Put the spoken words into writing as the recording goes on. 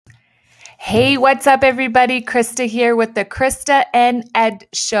Hey, what's up, everybody? Krista here with the Krista and Ed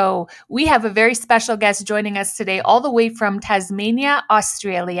Show. We have a very special guest joining us today, all the way from Tasmania,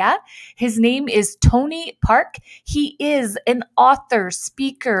 Australia. His name is Tony Park. He is an author,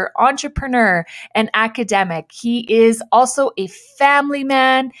 speaker, entrepreneur, and academic. He is also a family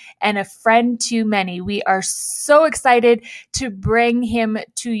man and a friend to many. We are so excited to bring him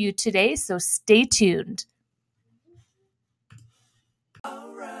to you today, so stay tuned.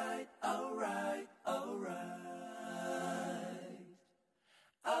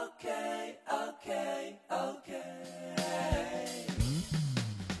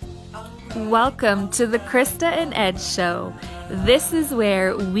 Welcome to the Krista and Ed Show. This is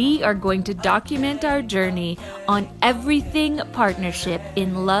where we are going to document our journey on everything partnership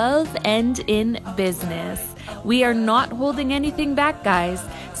in love and in business. We are not holding anything back, guys.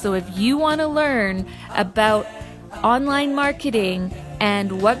 So if you want to learn about online marketing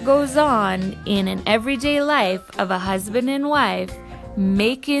and what goes on in an everyday life of a husband and wife,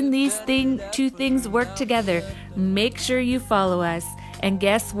 making these two things work together, make sure you follow us. And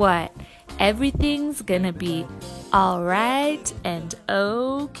guess what? Everything's gonna be all right and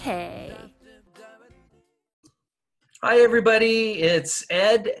okay. Hi, everybody. It's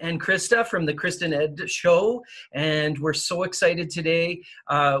Ed and Krista from the Krista and Ed Show, and we're so excited today.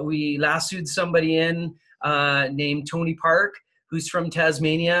 We lassoed somebody in named Tony Park, who's from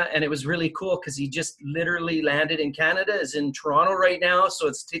Tasmania, and it was really cool because he just literally landed in Canada, is in Toronto right now, so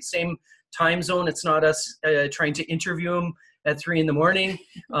it's the same time zone. It's not us trying to interview him at 3 in the morning.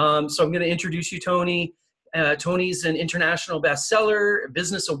 So I'm going to introduce you, Tony. Tony's an international bestseller, a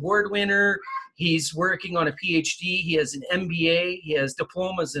business award winner. He's working on a PhD. He has an MBA. He has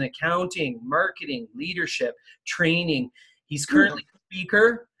diplomas in accounting, marketing, leadership, training. He's currently a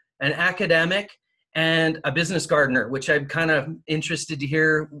speaker, an academic, and a business gardener, which I'm kind of interested to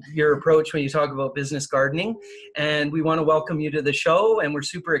hear your approach when you talk about business gardening. And we want to welcome you to the show. And we're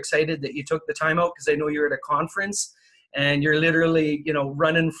super excited that you took the time out because I know you're at a conference and you're literally,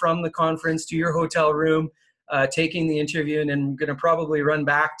 running from the conference to your hotel room, taking the interview, and then going to probably run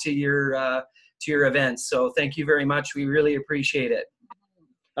back to your events. So thank you very much. We really appreciate it.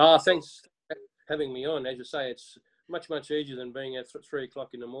 Thanks for having me on. As you say, it's much easier than being at 3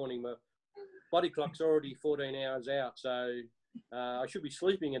 o'clock in the morning. My body clock's already 14 hours out, so I should be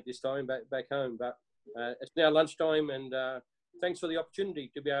sleeping at this time back home. But it's now lunchtime, and thanks for the opportunity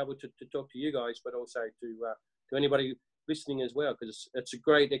to be able to talk to you guys, but also to anybody listening as well, because it's a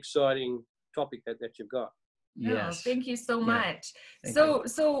great, exciting topic that you've got. Yes. Thank you so much. So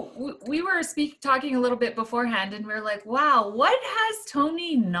we were talking a little bit beforehand, and we we're like, wow, what has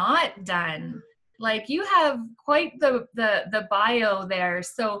Tony not done? Like, you have quite the bio there.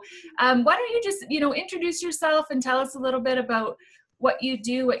 So why don't you just, introduce yourself and tell us a little bit about what you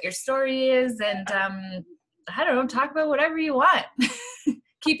do, what your story is, and I don't know, talk about whatever you want.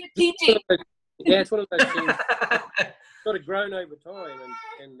 Keep it PG. Yeah, it's one of those things sort of grown over time,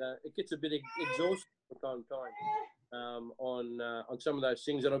 and it gets a bit exhausting from time to time on some of those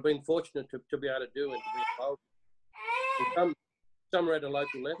things that I've been fortunate to be able to do and to be involved in. Some are at a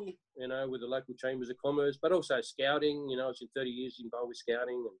local level, with the local chambers of commerce, but also scouting. It's been 30 years involved with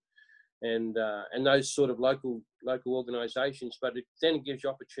scouting and those sort of local organisations. But it then gives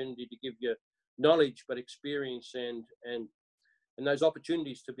you opportunity to give you knowledge, but experience and those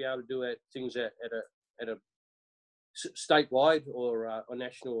opportunities to be able to do things at a statewide or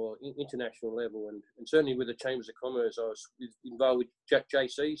national or international level, and certainly with the Chambers of Commerce, I was involved with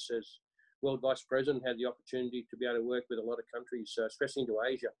JCs as World Vice President. Had the opportunity to be able to work with a lot of countries, especially into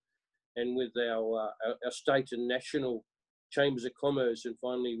Asia, and with our state and national Chambers of Commerce, and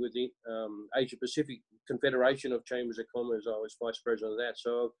finally with the Asia Pacific Confederation of Chambers of Commerce, I was Vice President of that.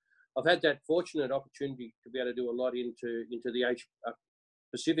 So I've had that fortunate opportunity to be able to do a lot into the Asia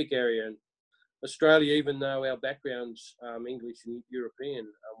Pacific area. And Australia, even though our background's English and European,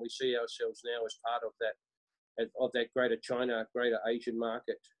 we see ourselves now as part of that greater China, greater Asian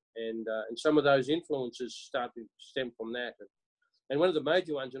market, and some of those influences start to stem from that. And one of the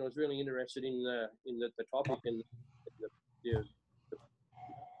major ones, and I was really interested in the topic and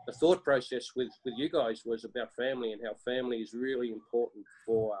the thought process with you guys, was about family, and how family is really important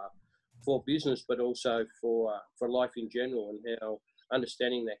for business, but also for life in general, and how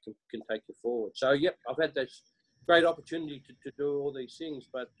understanding that can take you forward. So, yep, I've had this great opportunity to do all these things,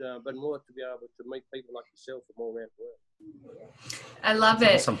 but more to be able to meet people like yourself from all around the world. I love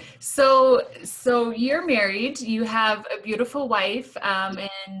it. Awesome. So you're married. You have a beautiful wife, and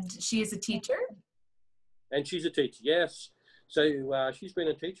she is a teacher. And she's a teacher, yes. So she's been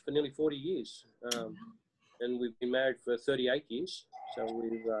a teacher for nearly 40 years, and we've been married for 38 years. So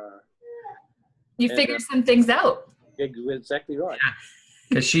we've you figured some things out. Exactly right.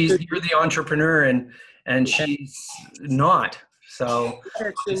 Because you're the entrepreneur and she's not. So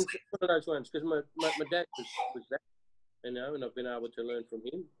It's one of those ones, because my dad was that, and I've been able to learn from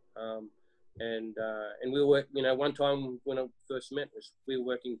him. And we work, one time when I first met us, we were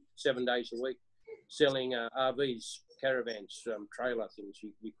working 7 days a week selling RVs, caravans, trailer things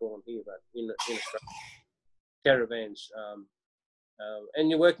we call them here, but in Australia, caravans. And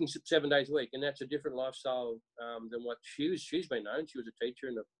you're working 7 days a week, and that's a different lifestyle than what she's been known. She was a teacher,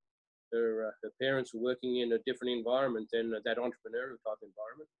 and her parents were working in a different environment than that entrepreneurial type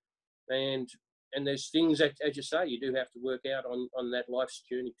environment. And there's things that, as you say, you do have to work out on that life's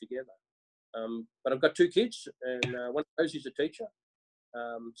journey together. But I've got 2 kids, and one of those is a teacher.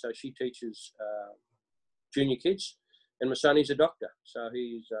 So she teaches junior kids, and my son is a doctor. So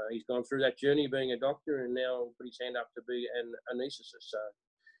he's gone through that journey being a doctor, and now put his hand up to be an anaesthetist. So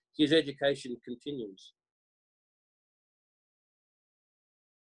his education continues.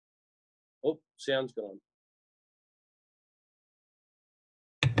 Oh, sound's gone.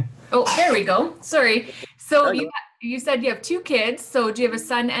 Oh, there we go. Sorry. So you said you have 2 kids. So do you have a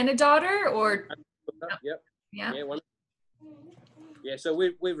son and a daughter, or? Yep. Yeah. Yeah. Yeah. So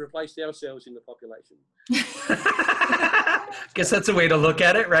we've replaced ourselves in the population. Guess that's a way to look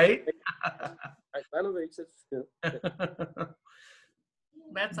at it, right?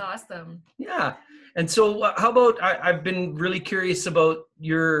 That's awesome. Yeah. And so how about, I've been really curious about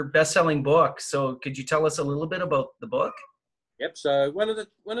your best-selling book. So could you tell us a little bit about the book? Yep. So one of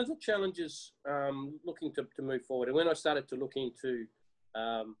the challenges looking to move forward, and when I started to look into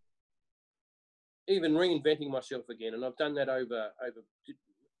even reinventing myself again, and I've done that over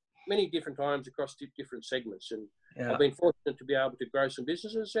many different times across different segments, and I've been fortunate to be able to grow some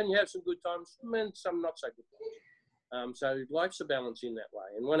businesses, and you have some good times and some not so good times. So life's a balance in that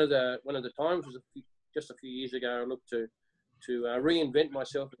way. And one of the times was just a few years ago. I looked to reinvent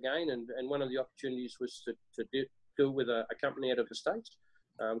myself again, and one of the opportunities was to deal with a company out of the States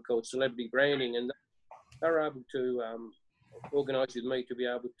called Celebrity Branding, and they were able to organise with me to be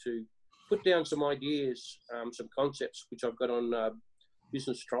able to put down some ideas, some concepts which I've got on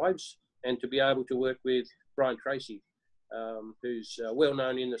business tribes, and to be able to work with Brian Tracy, who's well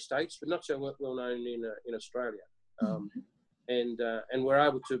known in the States, but not so well known in Australia. And we're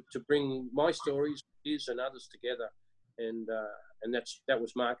able to bring my stories, his and others together, and that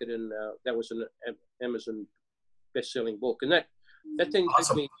was marketed, and that was an Amazon best-selling book, and that then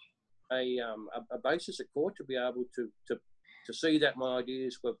awesome. gave me a basis at core to be able to see that my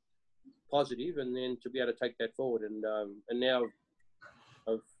ideas were positive, and then to be able to take that forward. And now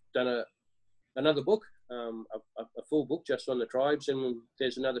I've done another book, a full book just on the tribes, and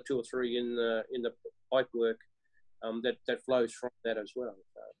there's another 2 or 3 in the pipe work that flows from that as well.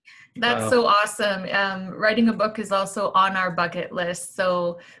 So. That's so awesome. Writing a book is also on our bucket list,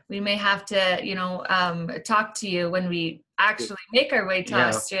 so we may have to, talk to you when we actually make our way to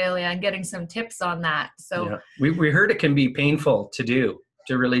Australia and getting some tips on that. So we heard it can be painful to do,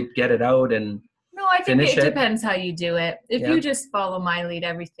 to really get it out and no, I think it depends how you do it. If you just follow my lead,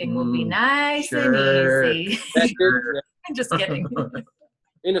 everything will be nice and easy. I'm just kidding.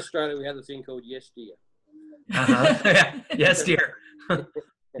 In Australia, we have a thing called yes, dear. Yes, dear.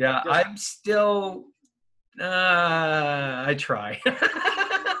 Yeah, I'm still, I try.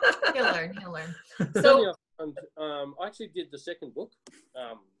 He'll learn. So, I actually did the second book,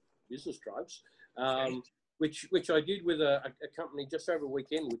 Business Tribes, which I did with a company just over a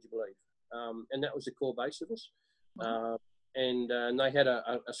weekend, would you believe? And that was the core base of us. And they had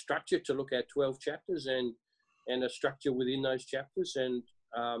a structure to look at 12 chapters and a structure within those chapters. And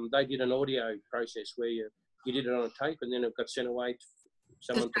they did an audio process where you did it on a tape, and then it got sent away to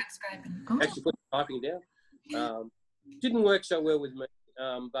someone to actually put the typing down. Didn't work so well with me,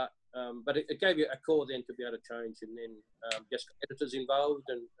 but it gave you a core then to be able to change, and then just editors involved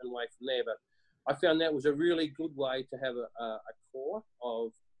and away from there. But I found that was a really good way to have a core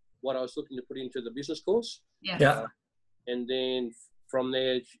of what I was looking to put into the business course. Yeah. And then from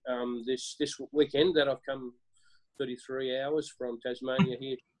there, this weekend that I've come 33 hours from Tasmania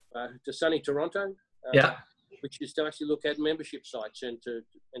here to sunny Toronto. Which is to actually look at membership sites and to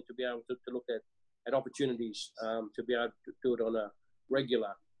be able to look at opportunities to be able to do it on a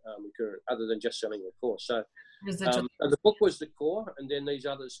regular other than just selling a course. So the book was the core, and then these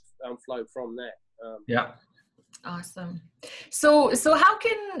others flow from that. Awesome. So how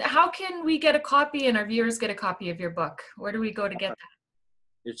can we get a copy and our viewers get a copy of your book? Where do we go to get that?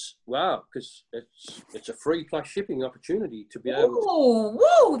 Because it's a free plus shipping opportunity to be able to.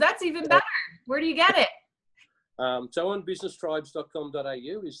 Whoa, that's even better. Where do you get it? So on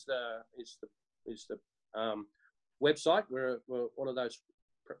businesstribes.com.au is the website where all of those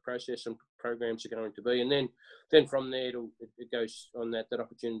process and programs are going to be, and then from there it goes on that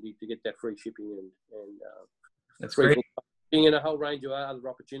opportunity to get that free shipping and that's free great. booking and a whole range of other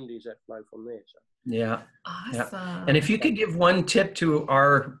opportunities that flow from there. So. Yeah. Awesome. Yeah. And if you could give one tip to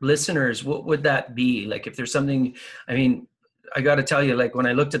our listeners, what would that be? Like if there's something, I mean, I got to tell you, like when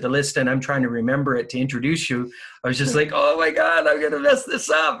I looked at the list and I'm trying to remember it to introduce you, I was just like, oh my God, I'm going to mess this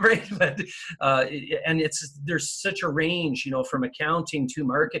up. Right. But, and there's such a range, you know, from accounting to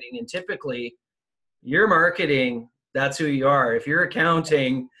marketing. And typically you're marketing, that's who you are. If you're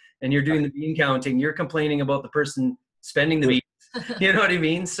accounting and you're doing the bean counting, you're complaining about the person spending the beans. You know what I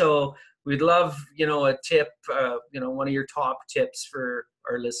mean? So we'd love, you know, a tip, you know, one of your top tips for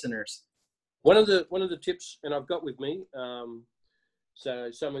our listeners. One of the tips, and I've got with me, so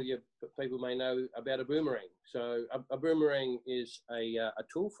some of you people may know about a boomerang. So a boomerang is a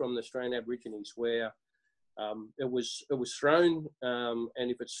tool from the Australian Aborigines where it was thrown, and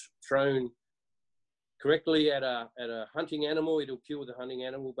if it's thrown correctly at a hunting animal, it'll kill the hunting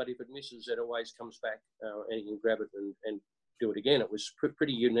animal. But if it misses, it always comes back and you can grab it and do it again. It was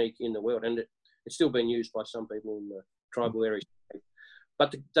pretty unique in the world, and it's still being used by some people in the tribal areas.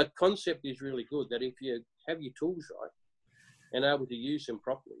 But the concept is really good, that if you have your tools right and able to use them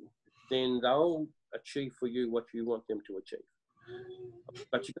properly, then they'll achieve for you what you want them to achieve.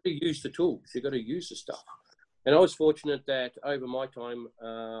 But you've got to use the tools. You've got to use the stuff. And I was fortunate that over my time,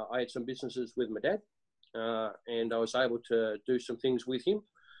 I had some businesses with my dad, and I was able to do some things with him.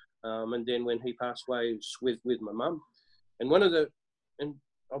 And then when he passed away, it was with my mum. And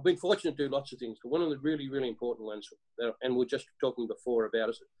I've been fortunate to do lots of things, but one of the really, really important ones, and we're just talking before about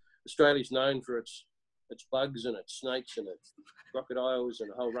it, Australia's known for its bugs and its snakes and its crocodiles and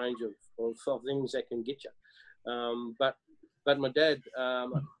a whole range of things that can get you. But my dad,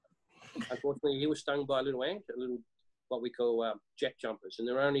 unfortunately, he was stung by a little ant, what we call jack jumpers, and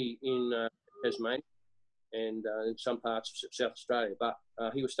they're only in Tasmania and in some parts of South Australia. But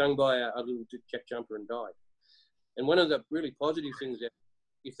he was stung by a little jack jumper and died. And one of the really positive things that,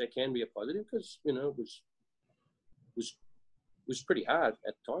 if there can be a positive, because you know it was pretty hard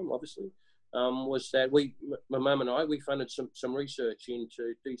at the time, obviously, was that my mum and I, we funded some research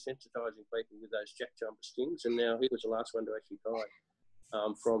into desensitising people with those jack jumper stings, and now he was the last one to actually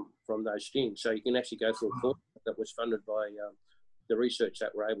die from those stings. So you can actually go through a course that was funded by the research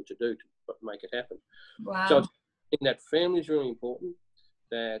that we're able to do to make it happen. Wow. So I think that family is really important.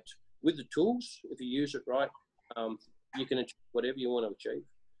 That with the tools, if you use it right, you can achieve whatever you want to achieve,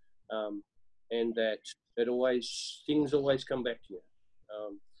 and that things always come back to you.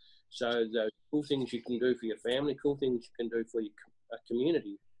 So the cool things you can do for your family, cool things you can do for your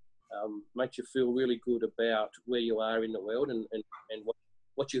community, makes you feel really good about where you are in the world and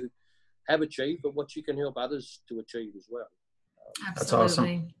what you have achieved, but what you can help others to achieve as well. Absolutely. That's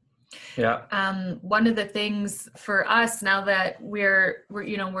awesome. Yeah. One of the things for us now that we're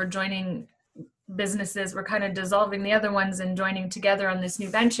joining businesses, we're kind of dissolving the other ones and joining together on this new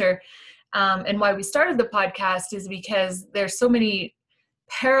venture. And why we started the podcast is because there's so many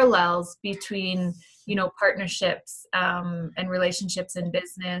parallels between, you know, partnerships and relationships in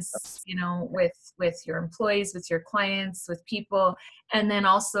business, you know, with your employees, with your clients, with people, and then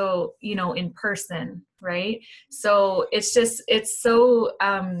also, you know, in person, right? So it's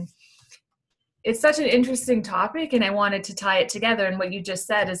such an interesting topic, and I wanted to tie it together. And what you just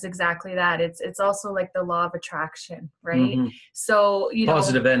said is exactly that. It's also like the law of attraction, right? Mm-hmm. So, you know,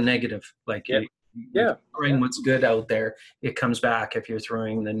 positive and negative, like you're throwing what's good out there, it comes back. If you're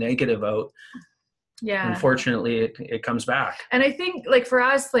throwing the negative out, unfortunately it comes back. And I think, like, for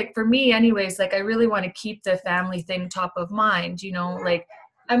us, like for me anyways, like I really want to keep the family thing top of mind, you know, like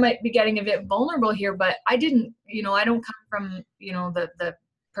I might be getting a bit vulnerable here, but I don't come from, you know, the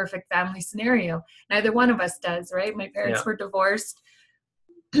perfect family scenario. Neither one of us does, right? My parents were divorced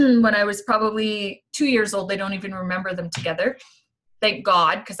when I was probably 2 years old. They don't even remember them together. Thank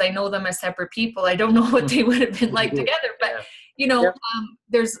God, because I know them as separate people. I don't know what they would have been like together, but you know,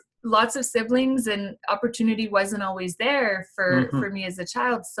 there's lots of siblings, and opportunity wasn't always there for me as a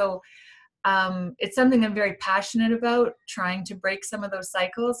child. So it's something I'm very passionate about, trying to break some of those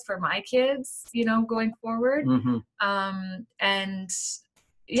cycles for my kids, you know, going forward. And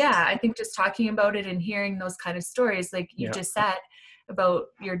yeah, I think just talking about it and hearing those kind of stories, like you just said about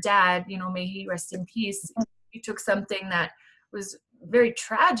your dad, you know, may he rest in peace. You took something that was very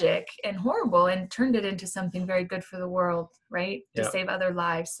tragic and horrible and turned it into something very good for the world, right? To save other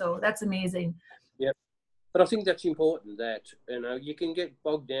lives. So that's amazing. Yep. But I think that's important, that, you know, you can get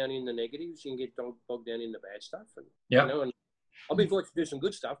bogged down in the negatives, you can get bogged down in the bad stuff. And, yeah. you know, and I've been fortunate to do some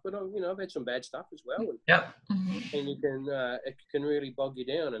good stuff, but, you know, I've had some bad stuff as well. And, Yeah. and you can, it can really bog you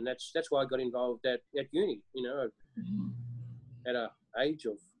down. And that's why I got involved at uni, you know, at a age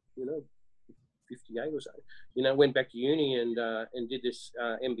of, you know, 58 or so, you know, went back to uni and did this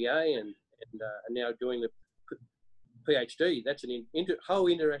MBA and now doing the PhD. That's an whole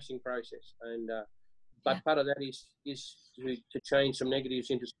interesting process. And, but part of that is to change some negatives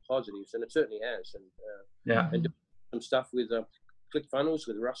into some positives, and it certainly has. And and do some stuff with ClickFunnels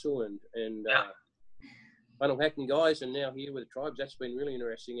with Russell and funnel hacking guys, and now here with the tribes. That's been really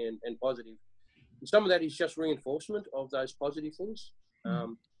interesting and positive. And some of that is just reinforcement of those positive things.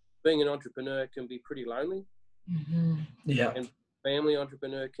 Being an entrepreneur can be pretty lonely. Yeah. And family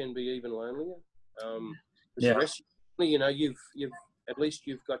entrepreneur can be even lonelier. Yeah. The rest, you know, you've at least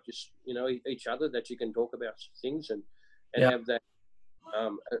you've got just, you know, each other that you can talk about things and have that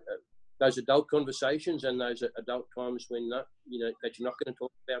those adult conversations and those adult times when you know, that you're not going to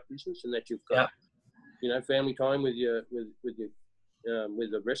talk about business, and that you've got you know, family time with your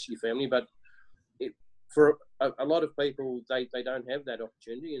with the rest of your family. But for a lot of people, they don't have that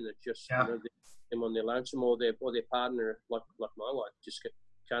opportunity, and it's just you know, them on their lonesome, or their partner, like my wife, just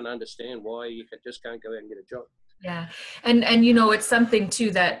can't understand why you just can't go out and get a job. Yeah. And you know, it's something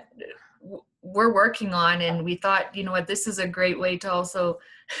too that we're working on, and we thought, you know what, this is a great way to also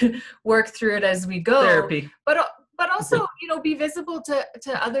work through it as we go. Therapy. But also, you know, be visible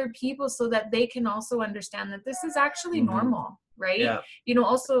to other people so that they can also understand that this is actually normal, right? Yeah. You know,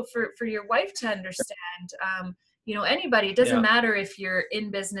 also for your wife to understand, you know, anybody, it doesn't matter if you're in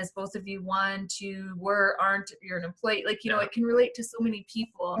business, both of you, one, two, aren't, you're an employee, like, you know, it can relate to so many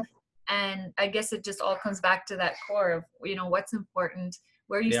people. And I guess it just all comes back to that core of, you know, what's important,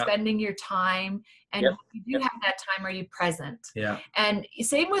 where are you spending your time, and when you do have that time, are you present? Yeah. And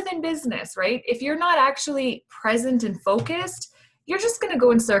same within business, right? If you're not actually present and focused, you're just going to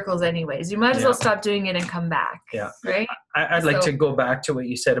go in circles anyways. You might as well stop doing it and come back. Yeah. Right. I'd like to go back to what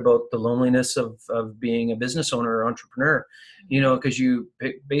you said about the loneliness of being a business owner or entrepreneur, you know, because you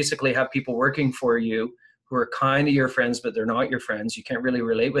basically have people working for you who are kind of your friends, but they're not your friends. You can't really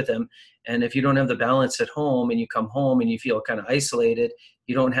relate with them. And if you don't have the balance at home, and you come home and you feel kind of isolated,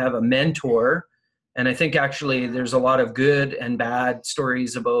 you don't have a mentor. And I think actually there's a lot of good and bad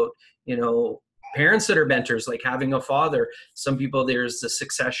stories about, you know, parents that are mentors, like having a father. Some people, there's a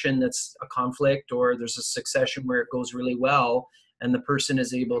succession that's a conflict, or there's a succession where it goes really well, and the person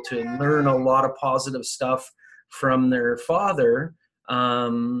is able to learn a lot of positive stuff from their father,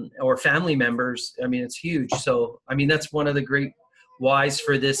 or family members. I mean, it's huge. So, I mean, that's one of the great whys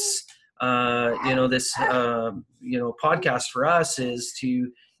for this, you know, podcast for us is to,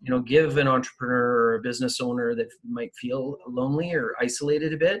 you know, give an entrepreneur or a business owner that might feel lonely or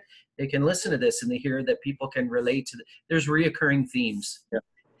isolated a bit, they can listen to this and they hear that people can relate to there's reoccurring themes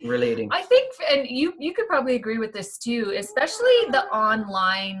relating. I think, and you could probably agree with this too, especially the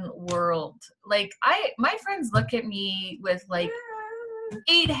online world. Like my friends look at me with like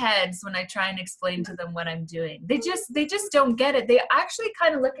 8 heads when I try and explain to them what I'm doing. They just don't get it. They actually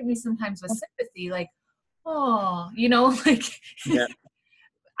kind of look at me sometimes with sympathy, like, oh, you know, like,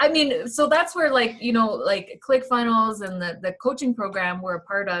 I mean, so that's where, like, you know, like ClickFunnels and the coaching program we're a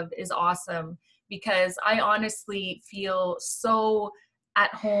part of is awesome, because I honestly feel so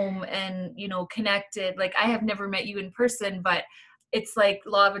at home and, you know, connected. Like, I have never met you in person, but it's like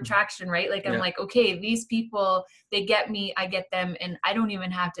law of attraction, right? Like, I'm like, okay, these people, they get me, I get them, and I don't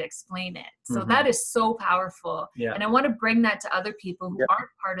even have to explain it. So that is so powerful. Yeah. And I want to bring that to other people who aren't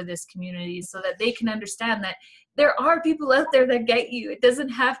part of this community, so that they can understand that there are people out there that get you. It doesn't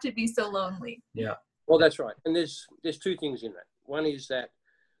have to be so lonely. Yeah. Well, that's right. And there's 2 things in that. One is that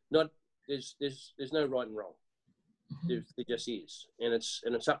there's no right and wrong. There just is, and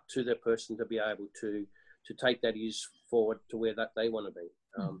it's up to the person to be able to take that is forward to where that they want to be.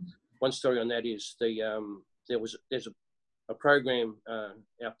 One story on that is there's a program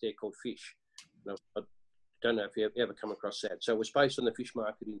out there called Fish. I don't know if you ever come across that. So it was based on the fish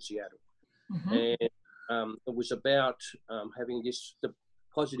market in Seattle, and it was about having the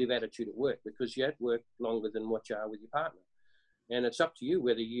positive attitude at work, because you had work longer than what you are with your partner, and it's up to you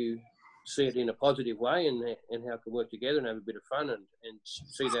whether you see it in a positive way and how it can work together and have a bit of fun and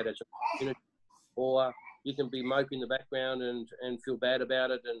see that as an opportunity, or you can be moping in the background and feel bad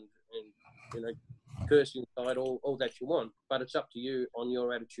about it and you know, curse inside all that you want. But it's up to you on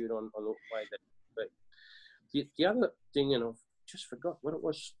your attitude on the way that. But the other thing, and I've just forgot what it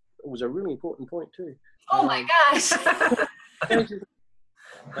was. It was a really important point too. Oh my gosh!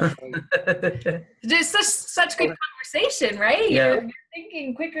 Just such good conversation, right? Yeah. You're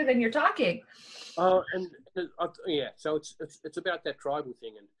thinking quicker than you're talking. Oh, yeah. So it's about that tribal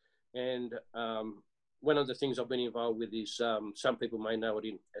thing, and one of the things I've been involved with is some people may know it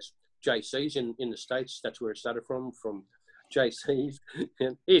as JCs in the States. That's where it started from JCs.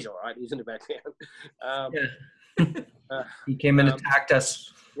 And he's all right. He's in the background. He came and attacked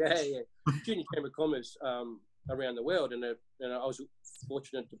us. Yeah. Junior Chamber of Commerce around the world, and I was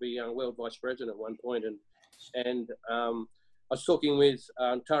fortunate to be world vice president at one point, and I was talking with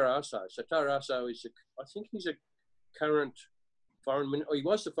Tara Aso. So Tara Aso I think he's a current foreign minister. He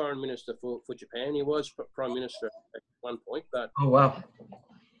was the foreign minister for Japan. He was prime minister at one point, but Oh wow!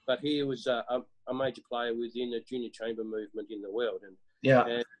 But he was a major player within the junior chamber movement in the world, and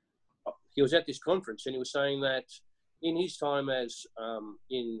he was at this conference, and he was saying that in his time as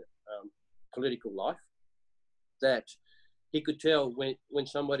in political life, that he could tell when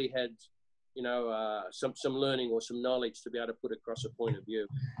somebody had some learning or some knowledge to be able to put across a point of view.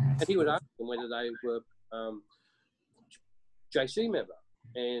 And he would ask them whether they were JC member.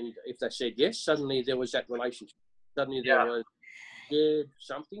 And if they said yes, suddenly there was that relationship. Suddenly there was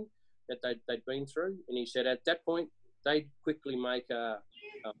something that they'd been through. And he said at that point, they'd quickly make a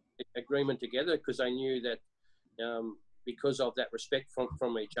agreement together because they knew that because of that respect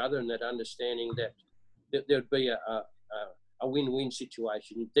from each other and that understanding that there'd be a win-win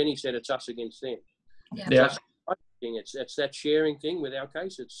situation. Then he said, it's us against them. Yeah. So it's that sharing thing. With our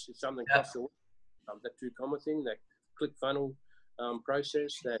case, it's something across the world. That 2 comma thing, that click funnel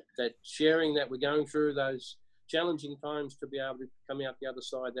process, that sharing that we're going through those challenging times to be able to come out the other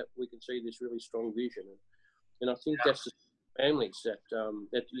side, that we can see this really strong vision. And I think that's the families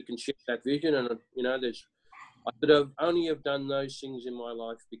that you can share that vision. And I could have only have done those things in my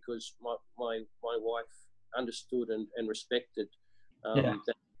life because my wife understood and respected that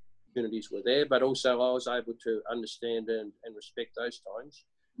opportunities were there, but also I was able to understand and respect those times,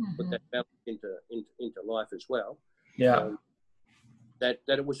 put that balance into life as well. That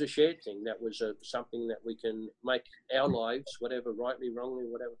it was a shared thing, that was something that we can make our lives, whatever, rightly, wrongly,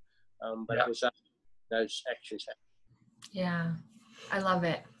 whatever, but it was those actions happen. Yeah, I love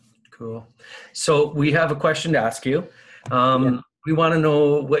it. Cool. So we have a question to ask you. We want to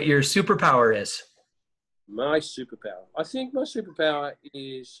know what your superpower is. My superpower. I think my superpower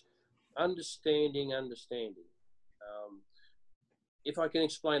is understanding. If I can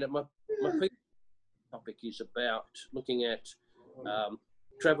explain it, my topic is about looking at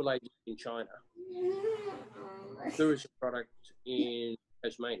travel agents in China, tourism product in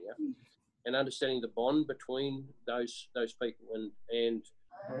Tasmania, and understanding the bond between those people and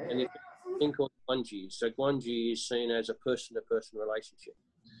the thing called Guanji. So Guanji is seen as a person-to-person relationship.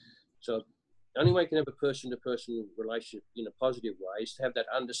 So the only way you can have a person-to-person relationship in a positive way is to have that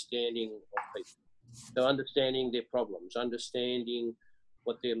understanding of people. So understanding their problems, understanding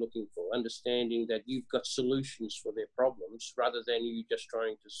what they're looking for, understanding that you've got solutions for their problems rather than you just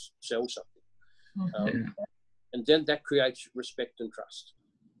trying to sell something. And then that creates respect and trust.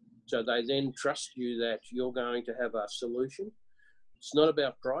 So they then trust you that you're going to have a solution. It's not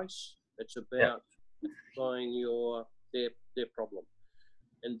about price. It's about buying their problem.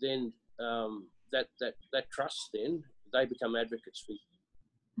 And then that trust, then they become advocates for you.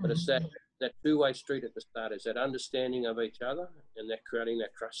 But it's that two-way street at the start, is that understanding of each other and that creating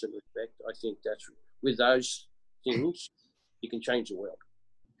that trust and respect. I think that's, with those things, you can change the world.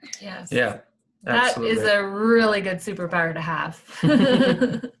 Yes. Yeah. Absolutely. That is a really good superpower to have.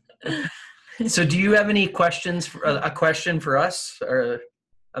 So do you have any questions, a question for us or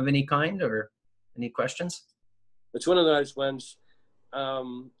of any kind, or any questions? It's one of those ones. I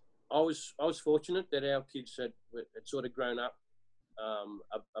was fortunate that our kids had sort of grown up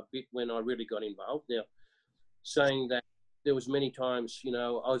a bit when I really got involved. Now, saying that, there was many times, I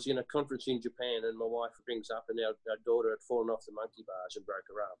was in a conference in Japan and my wife brings up and our daughter had fallen off the monkey bars and broke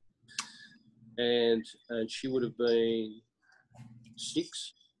her arm. And she would have been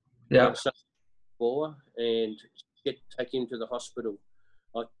 6. Yeah. 4, and take him to the hospital.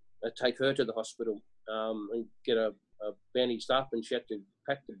 I take her to the hospital and get her bandaged up, and she had to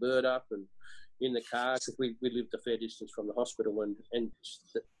pack the bird up and in the car, because we lived a fair distance from the hospital, and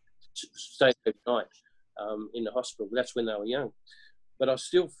stayed overnight in the hospital. That's when they were young. But I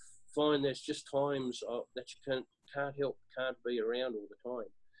still find there's just times that you can't be around all the time.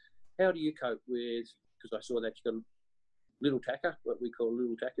 How do you cope with, because I saw that you got a little tacker, what we call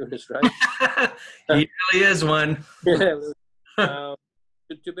little tacker in Australia. He really is one. To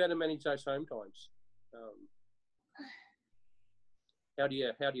be able to manage those home times. How do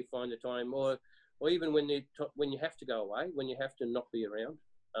you find the time, or even when you have to go away, when you have to not be around?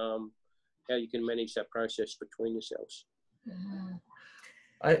 how you can manage that process between yourselves.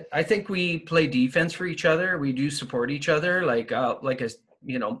 I think we play defense for each other. We do support each other. Like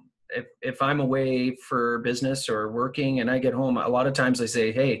you know, if I'm away for business or working and I get home, a lot of times I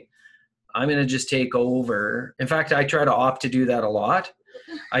say, hey, I'm going to just take over. In fact, I try to opt to do that a lot.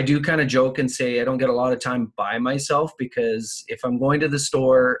 I do kind of joke and say I don't get a lot of time by myself, because if I'm going to the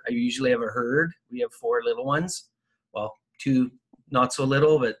store, I usually have a herd. We have 4 little ones. Well, 2 not so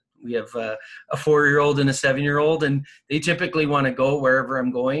little, but we have a 4-year-old and a 7-year-old, and they typically want to go wherever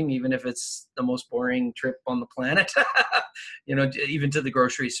I'm going, even if it's the most boring trip on the planet, you know, even to the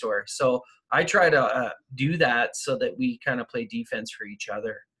grocery store. So I try to do that so that we kind of play defense for each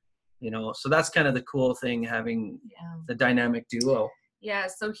other, you know. So that's kind of the cool thing, having the dynamic duo. Yeah,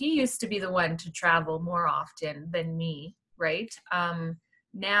 so he used to be the one to travel more often than me, right?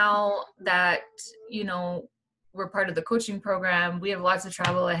 Now that, you know, we're part of the coaching program, we have lots of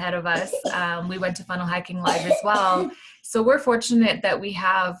travel ahead of us. We went to Funnel Hacking Live as well. So we're fortunate that we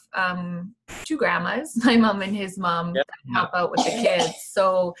have 2 grandmas, my mom and his mom, that help out with the kids.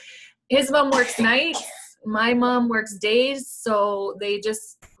 So his mom works nights, my mom works days. So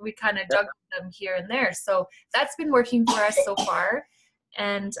we kind of juggle them here and there. So that's been working for us so far.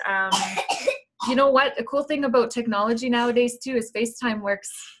 And you know what? The cool thing about technology nowadays too is FaceTime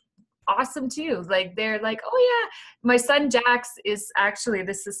works awesome too. Like they're like, oh yeah, my son Jax is actually,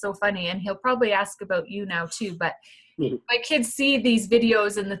 this is so funny, and he'll probably ask about you now too, but my kids see these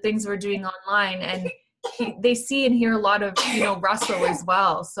videos and the things we're doing online, and they see and hear a lot of, you know, Russell as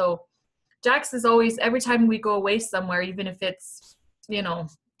well. So Jax is always, every time we go away somewhere, even if it's, you know,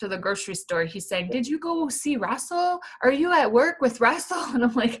 to the grocery store, he's saying, did you go see Russell? Are you at work with Russell? And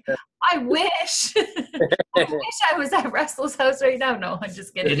I'm like, I wish. I wish I was at Russell's house right now. No, I'm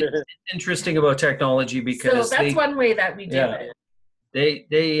just kidding. It's interesting about technology, because so that's one way that we do it. They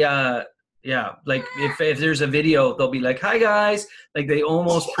like if there's a video, they'll be like, hi guys, like they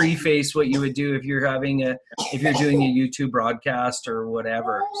almost preface what you would do if you're doing a YouTube broadcast or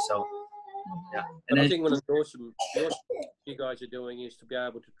whatever. So yeah. And I think one of the awesome you guys are doing is to be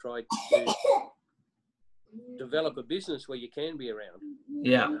able to try to develop a business where you can be around.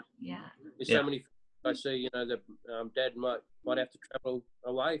 Yeah. There's so many, I see, you know, that dad might have to travel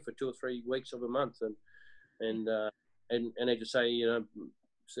away for 2 or 3 weeks of a month, and they just say, you know,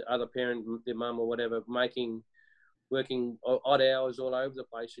 other parent, their mum or whatever, working odd hours all over the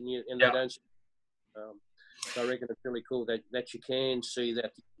place, and they don't. So I reckon it's really cool that you can see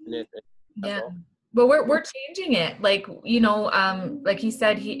that. Yeah. But we're changing it. Like, you know, like he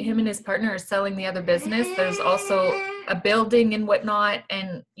said, him and his partner are selling the other business. There's also a building and whatnot,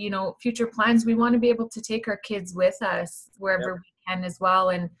 and, you know, future plans. We want to be able to take our kids with us wherever we can as well.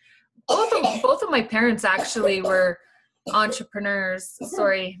 And both of my parents actually were entrepreneurs.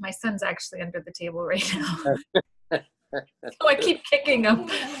 Sorry, my son's actually under the table right now. So I keep kicking him,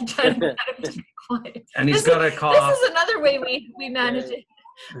 trying to get him to be quiet. And he's got a cough. This is another way we manage it.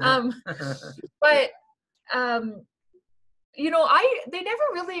 But you know, they never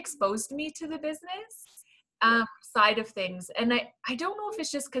really exposed me to the business side of things, and I don't know if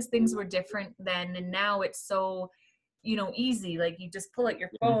it's just because things were different then, and now it's so, you know, easy. Like you just pull out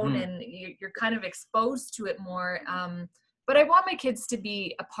your phone and you're kind of exposed to it more. But I want my kids to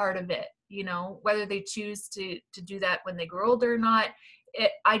be a part of it, you know, whether they choose to do that when they grow older or not.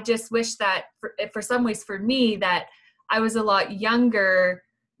 I just wish that for some ways for me that I was a lot younger,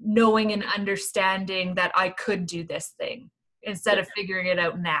 knowing and understanding that I could do this thing instead of figuring it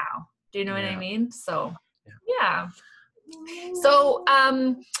out now. Do you know what I mean? So, yeah. So,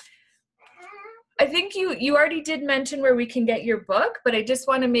 I think you already did mention where we can get your book, but I just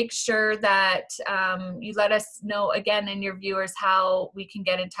want to make sure that you let us know again, and your viewers, how we can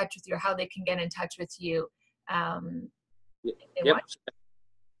get in touch with you, or how they can get in touch with you.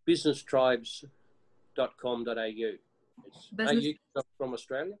 Businesstribes.com.au. It's AU from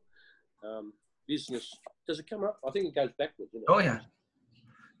Australia. Business, does it come up? I think it goes backwards. You know? Oh yeah.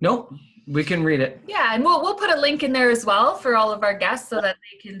 Nope, we can read it. Yeah, and we'll put a link in there as well for all of our guests so that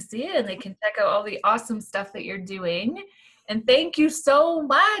they can see it and they can check out all the awesome stuff that you're doing. And thank you so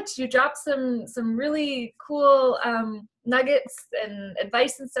much. You dropped some really cool nuggets and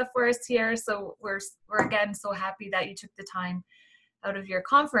advice and stuff for us here. So we're again so happy that you took the time out of your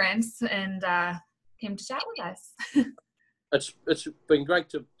conference and came to chat with us. It's been great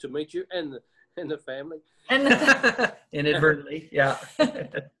to meet you and the family. And inadvertently, yeah.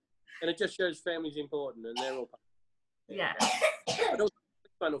 And it just shows family's important, and they're all. Yeah. But also,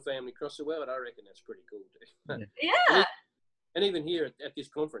 funnel family across the world, I reckon that's pretty cool too. Yeah. And even here at this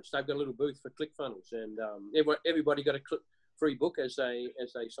conference, they've got a little booth for ClickFunnels, and everybody got free book as they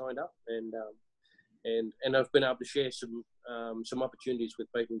signed up, and I've been able to share some opportunities with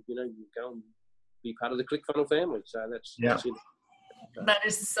people. You know, you go and be part of the ClickFunnels family. So that's it. That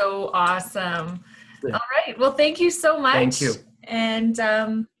is so awesome. All right. Well, thank you so much. Thank you. And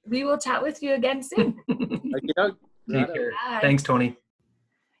we will chat with you again soon. Take care. Thanks, Tony.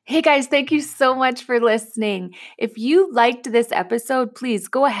 Hey guys, thank you so much for listening. If you liked this episode, please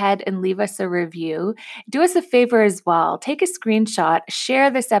go ahead and leave us a review. Do us a favor as well. Take a screenshot, share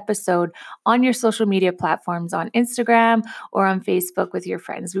this episode on your social media platforms on Instagram or on Facebook with your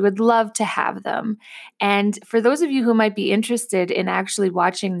friends. We would love to have them. And for those of you who might be interested in actually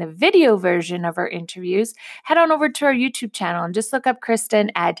watching the video version of our interviews, head on over to our YouTube channel and just look up Krista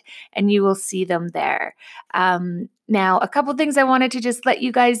and Ed, and you will see them there. Now, a couple things I wanted to just let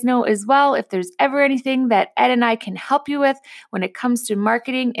you guys know as well. If there's ever anything that Ed and I can help you with when it comes to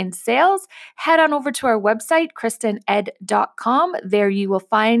marketing and sales, head on over to our website, kristaanded.com. There you will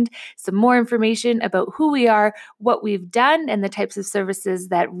find some more information about who we are, what we've done, and the types of services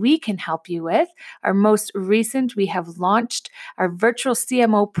that we can help you with. Our most recent, we have launched our virtual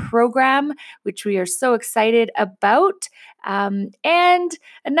CMO program, which we are so excited about. And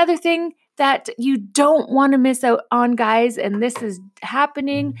another thing that you don't want to miss out on, guys, and this is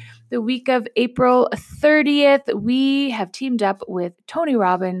happening the week of April 30th. We have teamed up with Tony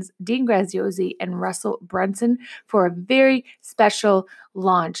Robbins, Dean Graziosi, and Russell Brunson for a very special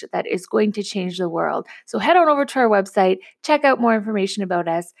launch that is going to change the world. So head on over to our website, check out more information about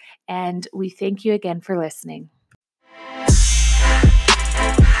us, and we thank you again for listening.